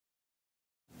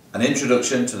An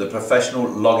introduction to the professional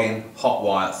logging hot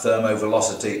wire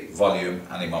thermo-velocity volume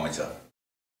anemometer.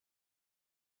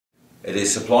 It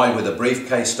is supplied with a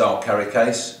briefcase style carry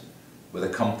case with a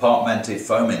compartmented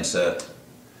foam insert,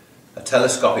 a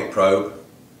telescopic probe,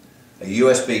 a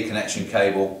USB connection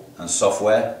cable and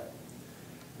software,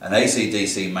 an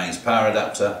AC/DC mains power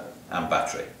adapter and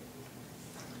battery.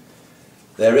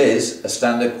 There is a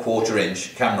standard 1/4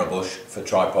 inch camera bush for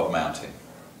tripod mounting.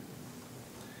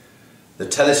 The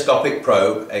telescopic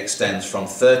probe extends from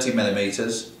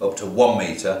 30mm up to 1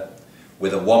 metre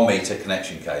with a 1 metre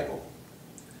connection cable.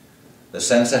 The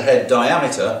sensor head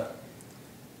diameter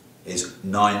is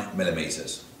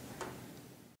 9mm.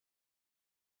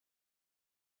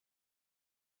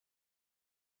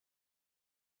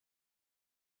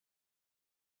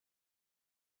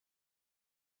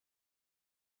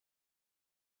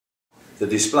 The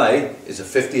display is a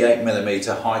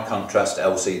 58mm high contrast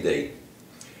LCD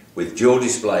with dual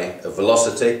display of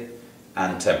velocity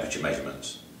and temperature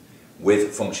measurements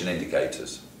with function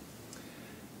indicators.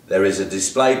 There is a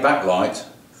display backlight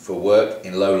for work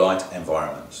in low light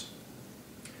environments.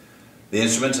 The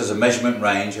instrument has a measurement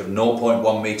range of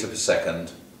 0.1 metre per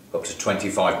second up to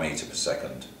 25 metre per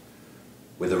second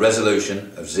with a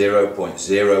resolution of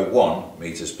 0.01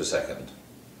 metres per second.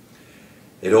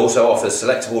 It also offers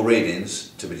selectable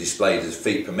readings to be displayed as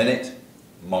feet per minute,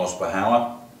 miles per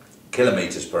hour,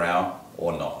 kilometres per hour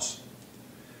or knots.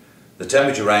 The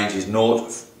temperature range is 0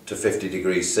 to 50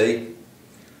 degrees C.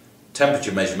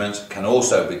 Temperature measurements can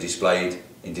also be displayed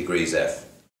in degrees F.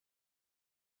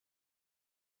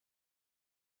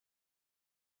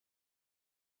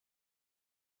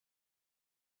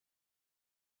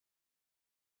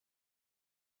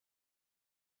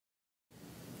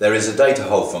 There is a data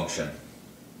hold function.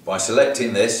 By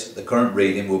selecting this, the current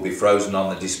reading will be frozen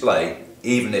on the display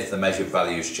even if the measured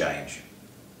values change.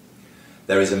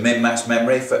 There is a min-max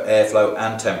memory for airflow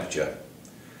and temperature.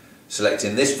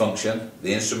 Selecting this function,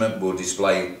 the instrument will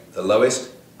display the lowest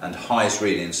and highest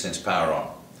readings since power on.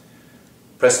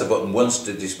 Press the button once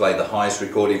to display the highest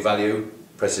recorded value,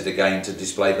 press it again to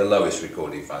display the lowest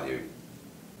recorded value.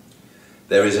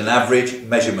 There is an average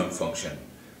measurement function,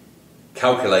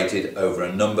 calculated over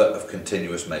a number of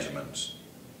continuous measurements.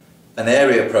 An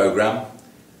area program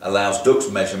allows dux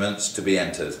measurements to be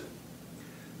entered.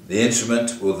 The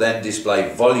instrument will then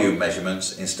display volume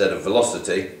measurements instead of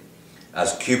velocity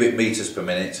as cubic meters per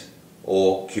minute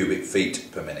or cubic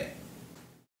feet per minute.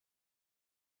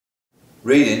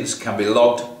 Readings can be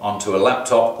logged onto a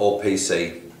laptop or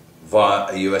PC via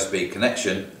a USB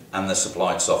connection and the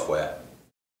supplied software.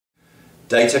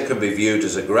 Data can be viewed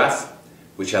as a graph,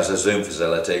 which has a zoom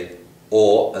facility,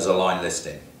 or as a line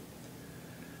listing.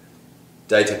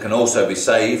 Data can also be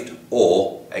saved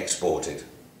or exported.